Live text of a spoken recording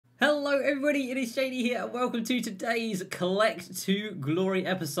Hello everybody, it is JD here and welcome to today's Collect to Glory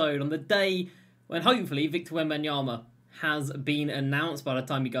episode on the day when hopefully Victor Wembanyama has been announced by the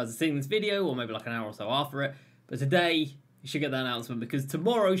time you guys are seeing this video, or maybe like an hour or so after it. But today you should get that announcement because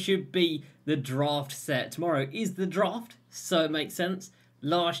tomorrow should be the draft set. Tomorrow is the draft, so it makes sense.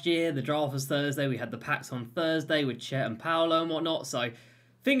 Last year the draft was Thursday, we had the packs on Thursday with Chet and Paolo and whatnot, so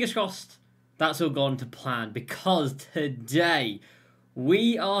fingers crossed that's all gone to plan because today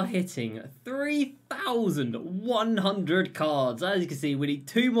we are hitting 3,100 cards. As you can see, we need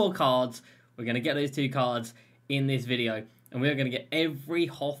 2 more cards. We're going to get those 2 cards in this video. And we're going to get every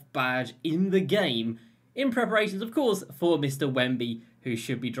Hoff badge in the game in preparations, of course, for Mr. Wemby, who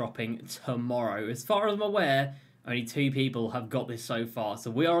should be dropping tomorrow. As far as I'm aware, only 2 people have got this so far.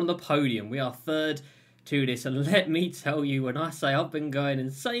 So we are on the podium. We are third to this. And let me tell you, when I say I've been going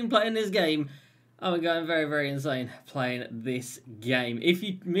insane playing this game, I'm going very, very insane playing this game. If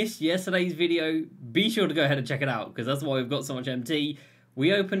you missed yesterday's video, be sure to go ahead and check it out, because that's why we've got so much MT.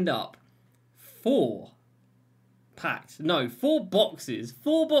 We opened up 4 packs. No, 4 boxes.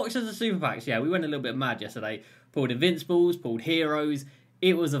 4 boxes of super packs. Yeah, we went a little bit mad yesterday. Pulled Invincibles, pulled Heroes.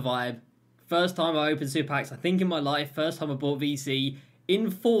 It was a vibe. First time I opened super packs, I think, in my life. First time I bought VC in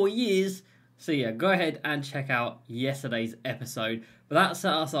 4 years. So yeah, go ahead and check out yesterday's episode. But that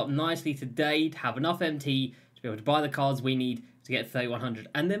set us up nicely today to have enough MT to be able to buy the cards we need to get 3,100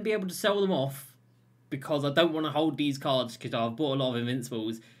 and then be able to sell them off, because I don't want to hold these cards because I've bought a lot of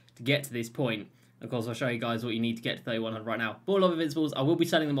Invincibles to get to this point. Of course, I'll show you guys what you need to get to 3,100 right now. Bought a lot of Invincibles. I will be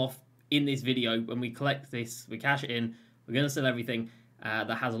selling them off in this video. When we collect this, we cash it in. We're going to sell everything that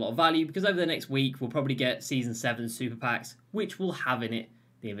has a lot of value, because over the next week, we'll probably get Season 7 Super Packs, which will have in it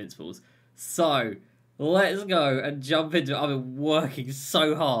the Invincibles. So let's go and jump into it. I've been working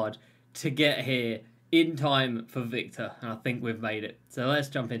so hard to get here in time for Victor, and I think we've made it. So let's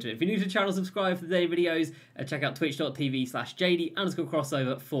jump into it. If you're new to the channel, subscribe for the daily videos and check out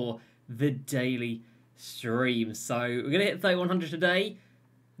twitch.tv/JD_crossover for the daily streams. So we're going to hit 3,100 today.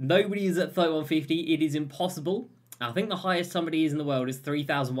 Nobody is at 3,150. It is impossible. I think the highest somebody is in the world is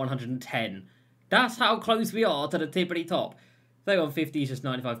 3,110. That's how close we are to the tippity top. 3,150 is just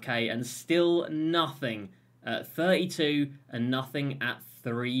 95k, and still nothing at 32 and nothing at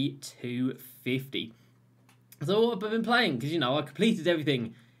 3,250. So what I've been playing, because, you know, I completed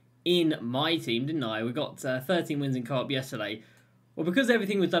everything in my team, didn't I? We got 13 wins in co-op yesterday. Well, because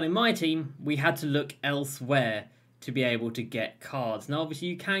everything was done in my team, we had to look elsewhere to be able to get cards. Now, obviously,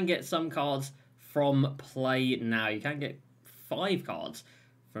 you can get some cards from Play Now. You can get 5 cards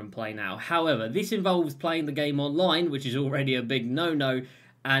from Play Now. However, this involves playing the game online, which is already a big no-no,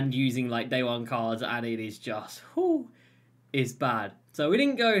 and using like day 1 cards, and it is just, whew, it's bad. So we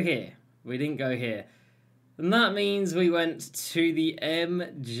didn't go here. We didn't go here. And that means we went to the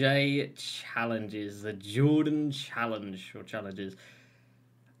MJ challenges, the Jordan challenge, or challenges,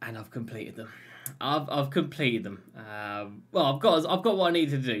 and I've completed them. I've completed them. Well, I've got what I need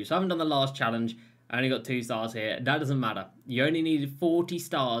to do. So I haven't done the last challenge. I only got 2 stars here. That doesn't matter. You only needed 40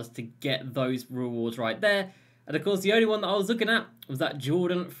 stars to get those rewards right there. And of course, the only one that I was looking at was that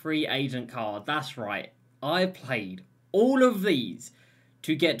Jordan free agent card. That's right. I played all of these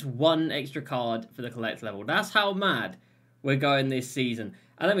to get 1 extra card for the collect level. That's how mad we're going this season.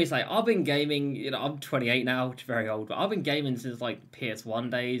 And let me say, I've been gaming, you know, I'm 28 now, which is very old, but I've been gaming since like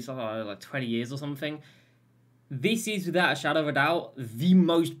PS1 days, I don't know, like 20 years or something. This is, without a shadow of a doubt, the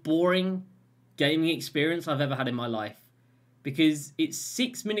most boring gaming experience I've ever had in my life, because it's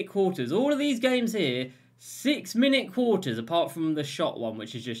 6-minute quarters. All of these games here, 6-minute quarters, apart from the shot one,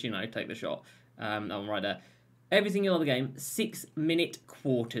 which is just, you know, take the shot. That one right there. Everything in the game, 6-minute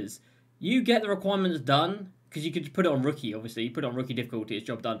quarters. You get the requirements done, because you could put it on rookie, obviously. You put it on rookie difficulty, it's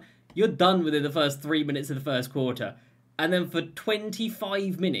job done. You're done within the first 3 minutes of the first quarter. And then for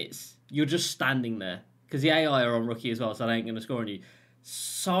 25 minutes, you're just standing there, because the AI are on rookie as well, so they ain't going to score on you.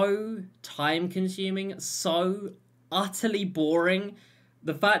 So time consuming, so utterly boring.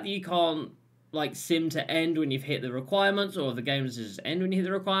 The fact that you can't like sim to end when you've hit the requirements, or the game does just end when you hit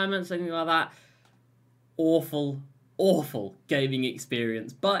the requirements, anything like that. Awful, awful gaming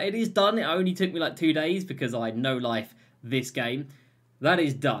experience. But it is done. It only took me like 2 days because I no life this game. That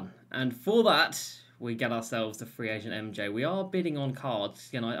is done. And for that, we get ourselves the free agent MJ. We are bidding on cards.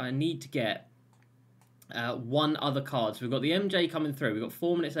 You know, I need to get 1 other card. So we've got the MJ coming through. We've got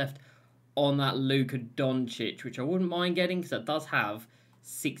 4 minutes left on that Luka Doncic, which I wouldn't mind getting because that does have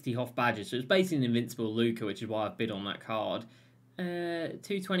 60 Hoff badges. So it's basically an invincible Luka, which is why I've bid on that card.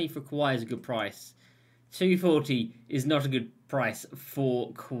 220 for Kawhi is a good price. 240 is not a good price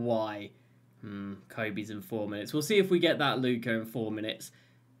for Kawhi. Kobe's in 4 minutes. We'll see if we get that Luka in 4 minutes.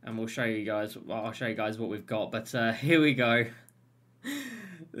 and we'll show you guys. Well, I'll show you guys what we've got. But here we go.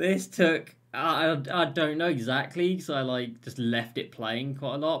 This took. I don't know exactly because I like just left it playing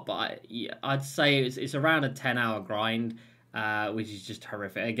quite a lot. But I'd say it's around a 10-hour grind, which is just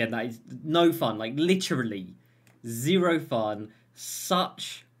horrific. Again, that is no fun. Like literally zero fun.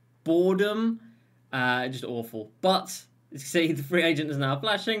 Such boredom. Just awful. But you see, the free agent is now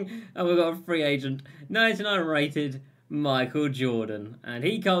flashing, and we've got a free agent 99 rated Michael Jordan, and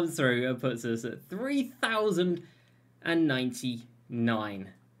he comes through and puts us at 3,099.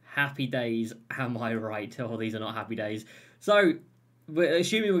 Happy days, am I right? Oh, these are not happy days. So,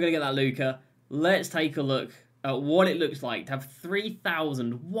 assuming we're going to get that Luka, let's take a look at what it looks like to have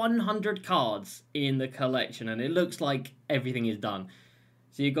 3,100 cards in the collection, and it looks like everything is done.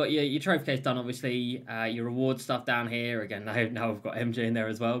 So you've got your trophy case done, obviously, your reward stuff down here. Again, now we've got MJ in there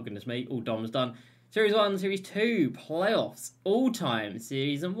as well, goodness me, all Dom's done. Series 1, Series 2, playoffs, all-time,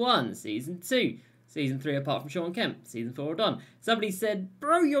 Season 1, Season 2, Season 3 apart from Sean Kemp, Season 4 all done. Somebody said,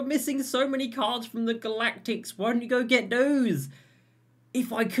 bro, you're missing so many cards from the Galactics, why don't you go get those?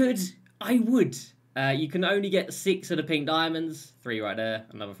 If I could, I would. You can only get 6 of the pink diamonds, 3 right there,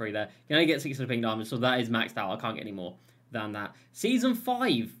 another 3 there. You can only get 6 of the pink diamonds, so that is maxed out, I can't get any more than that. Season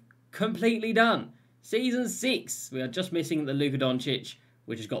 5, completely done. Season 6, we are just missing the Luka Doncic,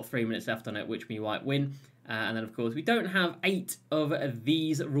 which has got 3 minutes left on it, which we might win. And then, of course, we don't have 8 of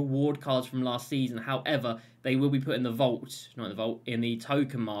these reward cards from last season. However, they will be put in the vault, not in the vault, in the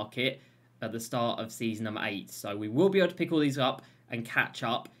token market at the start of season number 8. So we will be able to pick all these up and catch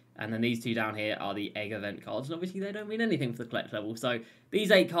up. And then these 2 down here are the egg event cards. And obviously, they don't mean anything for the collect level. So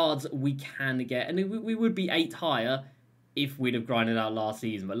these 8 cards we can get. And we would be 8 higher if we'd have grinded out last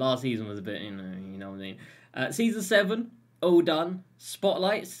season. But last season was a bit, you know what I mean. Season 7, all done.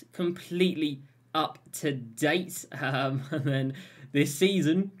 Spotlights, completely up to date. And then this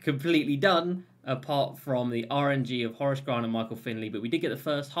season, completely done, apart from the RNG of Horace Grant and Michael Finley. But we did get the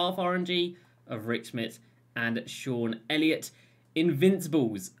first half RNG of Rick Smith and Sean Elliott.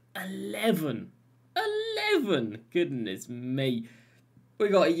 Invincibles, 11. 11! Goodness me. We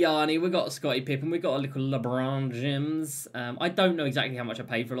got Yanni, we got Scottie Pippen, we got a little LeBron James. I don't know exactly how much I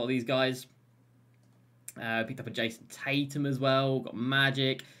paid for a lot of these guys. Picked up a Jason Tatum as well. Got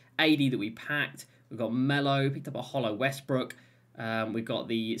Magic, AD that we packed. We've got Melo. Picked up a Hollow Westbrook. We've got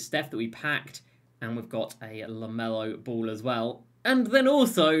the Steph that we packed. And we've got a LaMelo Ball as well. And then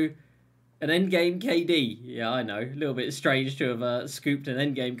also an endgame KD. Yeah, I know. A little bit strange to have scooped an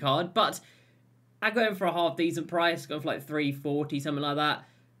endgame card. But I got him for a half decent price. Got him for like 340, something like that.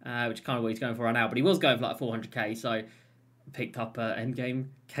 Which is kind of what he's going for right now. But he was going for like 400k. So picked up endgame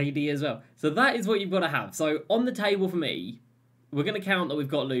KD as well. So that is what you've got to have. So on the table for me, we're going to count that we've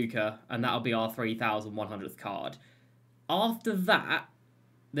got Luka, and that'll be our 3,100th card. After that,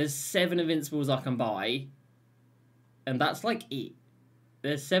 there's 7 Invincibles I can buy, and that's like it.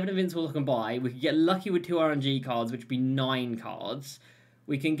 There's 7 Invincibles I can buy. We can get lucky with 2 RNG cards, which would be 9 cards.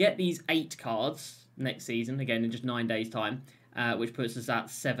 We can get these 8 cards next season, again in just 9 days' time, which puts us at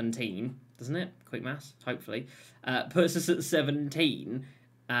 17, doesn't it? Quick maths, hopefully. Puts us at 17,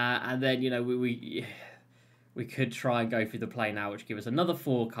 and then, you know, we could try and go through the play now, which gives us another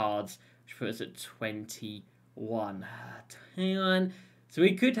 4 cards, which puts us at 21. 21. So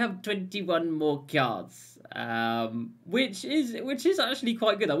we could have 21 more cards, which is actually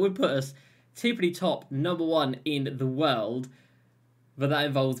quite good. That would put us tippity top #1 in the world. But that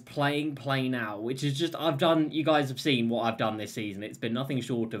involves playing play now, which is just, you guys have seen what I've done this season. It's been nothing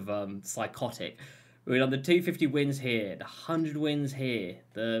short of psychotic. We've done the 250 wins here, the 100 wins here,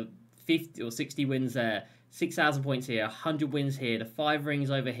 the 50 or 60 wins there, 6,000 points here, 100 wins here, the 5 rings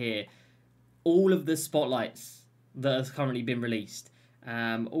over here, all of the spotlights that have currently been released,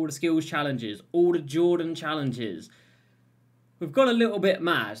 all the skills challenges, all the Jordan challenges. We've got a little bit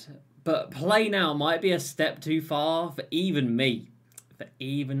mad, but play now might be a step too far for even me. So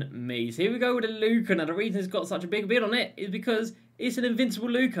here we go with a Luka. Now the reason it's got such a big bid on it is because it's an invincible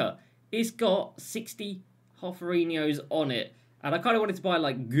Luka. It's got 60 Hofferinos on it, and I kind of wanted to buy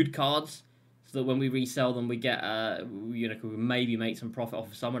like good cards so that when we resell them, we get you know, we maybe make some profit off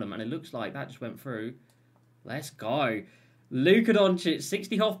of some of them. And it looks like that just went through. Let's go. Luka Doncic,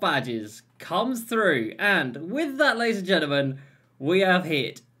 60 Hoff badges comes through, and with that, ladies and gentlemen, we have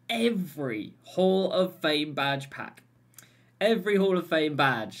hit every Hall of Fame badge pack. Every Hall of Fame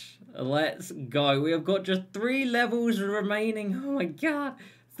badge. Let's go. We have got just 3 levels remaining. Oh my god.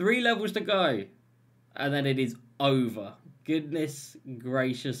 3 levels to go. And then it is over. Goodness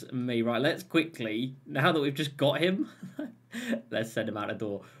gracious me. Right, let's quickly, now that we've just got him, let's send him out the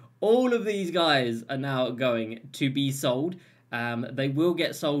door. All of these guys are now going to be sold. They will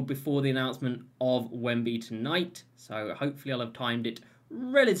get sold before the announcement of Wemby tonight, so hopefully I'll have timed it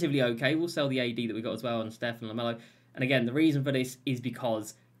relatively okay. We'll sell the AD that we got as well, and Steph and LaMelo. And again, the reason for this is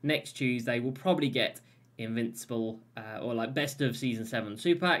because next Tuesday we'll probably get Invincible or like best of Season 7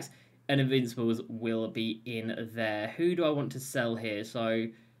 Super Packs, and Invincibles will be in there. Who do I want to sell here? So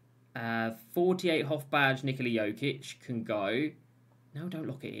 48 Hoff badge Nikola Jokic can go. No, don't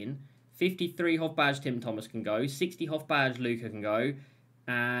lock it in. 53 Hoff badge Tim Thomas can go. 60 Hoff badge Luka can go.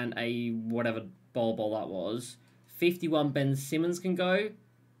 And a whatever ball that was. 51 Ben Simmons can go.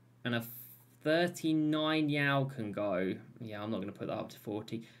 And a 39 Yao can go. Yeah, I'm not going to put that up to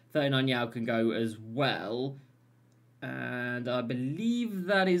 40. 39 Yao can go as well. And I believe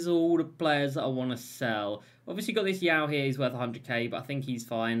that is all the players that I want to sell. Obviously got this Yao here, he's worth 100k, but I think he's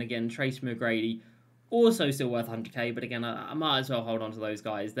fine. Again, Tracy McGrady, also still worth 100k, but again, I might as well hold on to those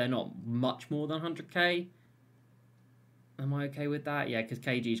guys. They're not much more than 100k. Am I okay with that? Yeah, because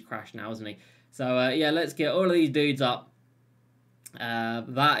KG's crashed now, isn't he? So, yeah, let's get all of these dudes up.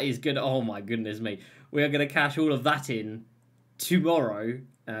 That is good. Oh, my goodness me. We are going to cash all of that in tomorrow.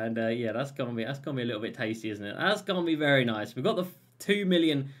 And, yeah, that's gonna be a little bit tasty, isn't it? That's going to be very nice. We've got the 2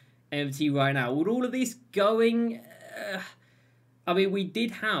 million MT right now. With all of this going... I mean, we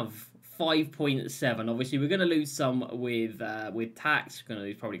did have 5.7. Obviously, we're going to lose some with tax. We're going to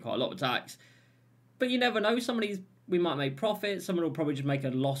lose probably quite a lot with tax. But you never know. Some of these we might make profit. Some will probably just make a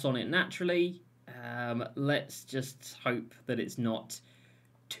loss on it naturally. Let's just hope that it's not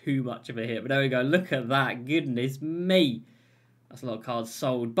too much of a hit. But there we go. Look at that. Goodness me. That's a lot of cards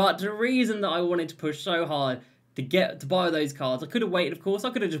sold. But the reason that I wanted to push so hard to buy those cards, I could have waited, of course. I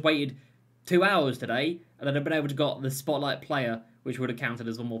could have just waited 2 hours today, and then I'd been able to got the Spotlight player, which would have counted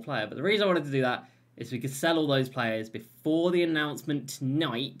as one more player. But the reason I wanted to do that is we could sell all those players before the announcement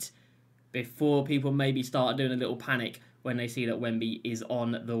tonight, before people maybe start doing a little panic when they see that Wemby is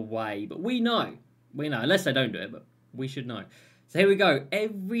on the way. But we know, unless they don't do it, but we should know. So here we go,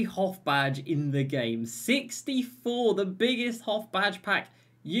 every Hoff badge in the game, 64, the biggest Hoff badge pack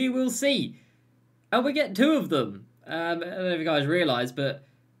you will see. And we get 2 of them. I don't know if you guys realise, but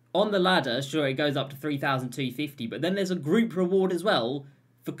on the ladder, sure, it goes up to 3,250, but then there's a group reward as well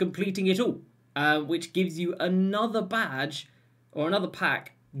for completing it all, which gives you another badge or another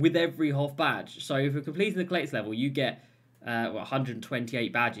pack with every Hoff badge. So if you're completing the collects level, you get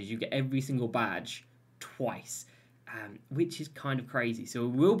 128 badges. You get every single badge twice, which is kind of crazy. So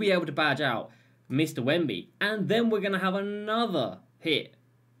we'll be able to badge out Mr. Wemby, and then we're going to have another hit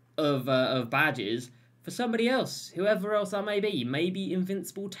of badges for somebody else, whoever else that may be. Maybe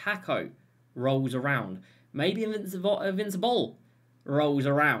Invincible Taco rolls around. Maybe Invincible rolls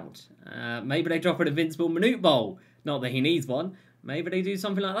around. Maybe they drop an Invincible Minute Bowl. Not that he needs one. Maybe they do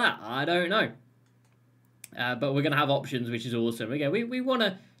something like that. I don't know. But we're going to have options, which is awesome. Again, we want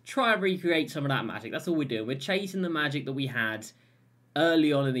to try and recreate some of that magic. That's all we're doing. We're chasing the magic that we had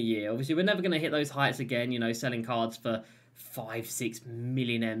early on in the year. Obviously, we're never going to hit those heights again, you know, selling cards for 5-6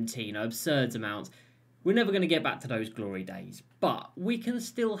 million MT, you know, absurd amounts. We're never going to get back to those glory days. But we can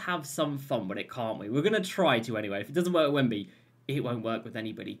still have some fun with it, can't we? We're going to try to anyway. If it doesn't work with Wemby, it won't work with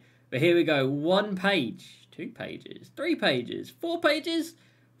anybody. But here we go. 1 page, 2 pages, 3 pages, 4 pages,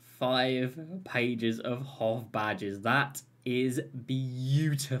 5 pages of Hoff badges. That is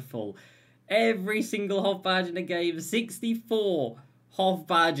beautiful. Every single Hoff badge in the game. 64 Hoff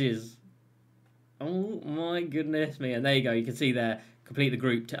badges. Oh my goodness me. And there you go. You can see there. Complete the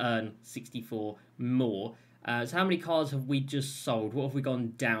group to earn 64 more. So how many cards have we just sold? What have we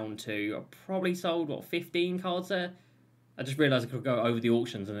gone down to? I've probably sold, what, 15 cards there? I just realised I could go over the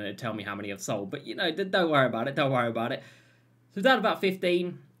auctions and it'd tell me how many I've sold. But, you know, don't worry about it. Don't worry about it. So we're down about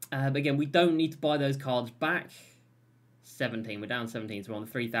 15. But again, we don't need to buy those cards back. 17. We're down 17, so we're on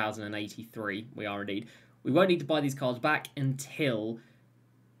 3,083. We are indeed. We won't need to buy these cards back until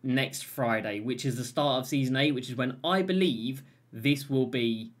next Friday, which is the start of Season 8, which is when I believe this will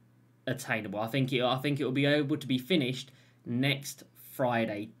be attainable. I think it will be able to be finished next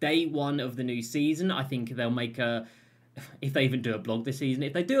Friday, day 1 of the new season. I think they'll make a, if they even do a blog this season,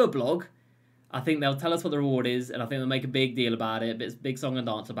 if they do a blog, I think they'll tell us what the reward is, and I think they'll make a big deal about it, a big song and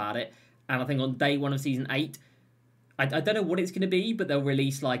dance about it. And I think on day 1 of Season 8, I don't know what it's going to be, but they'll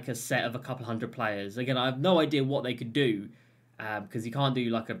release like a set of a couple hundred players. Again, I have no idea what they could do, because you can't do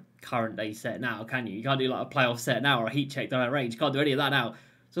like a current day set now, can you? You can't do like a playoff set now or a heat check down that range. You can't do any of that now.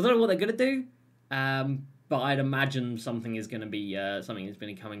 So I don't know what they're going to do, but I'd imagine something is going to be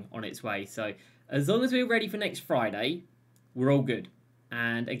coming on its way. So as long as we're ready for next Friday, we're all good.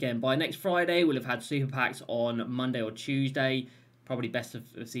 And again, by next Friday, we'll have had Super Packs on Monday or Tuesday, probably best of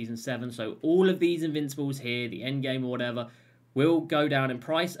Season 7. So all of these Invincibles here, the end game or whatever, will go down in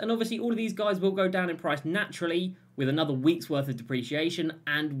price. And obviously all of these guys will go down in price naturally with another week's worth of depreciation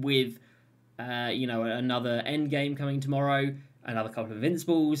and with, you know, another end game coming tomorrow, another couple of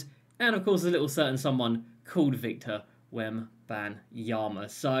Invincibles, and of course a little certain someone called Victor Wembanyama.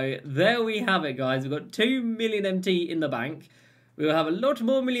 So there we have it, guys. We've got 2 million MT in the bank. We will have a lot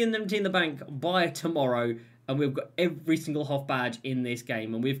more million MT in the bank by tomorrow, and we've got every single HOF badge in this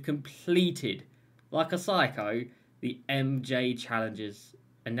game, and we've completed, like a psycho, the MJ challenges.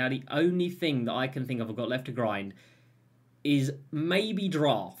 And now the only thing that I can think of I've got left to grind is maybe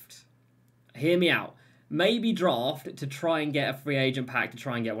draft. Hear me out. Maybe draft to try and get a free agent pack, to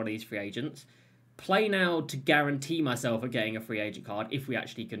try and get one of these free agents. Play now to guarantee myself of getting a free agent card if we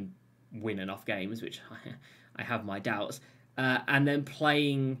actually can win enough games, which I have my doubts. And then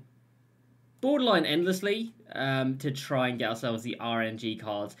playing borderline endlessly to try and get ourselves the RNG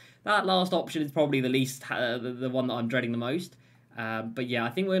cards. That last option is probably the least, the one that I'm dreading the most. But yeah, I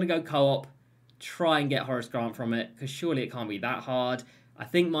think we're going to go co-op, try and get Horace Grant from it, because surely it can't be that hard. I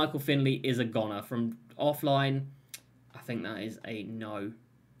think Michael Finley is a goner. From offline, I think that is a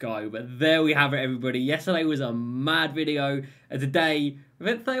no-go. But there we have it, everybody. Yesterday was a mad video, and today we've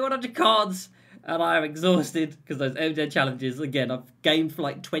hit 3,100 cards, and I am exhausted because those MJ challenges, again, I've gamed for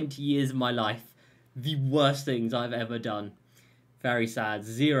like 20 years of my life. The worst things I've ever done. Very sad.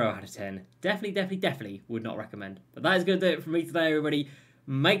 0 out of 10. Definitely would not recommend. But that is going to do it for me today, everybody.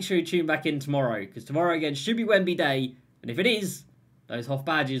 Make sure you tune back in tomorrow, because tomorrow, again, should be Wemby Day. And if it is, those HOF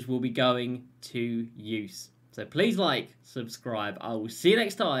badges will be going to use. So please like, subscribe. I will see you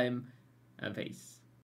next time, and peace.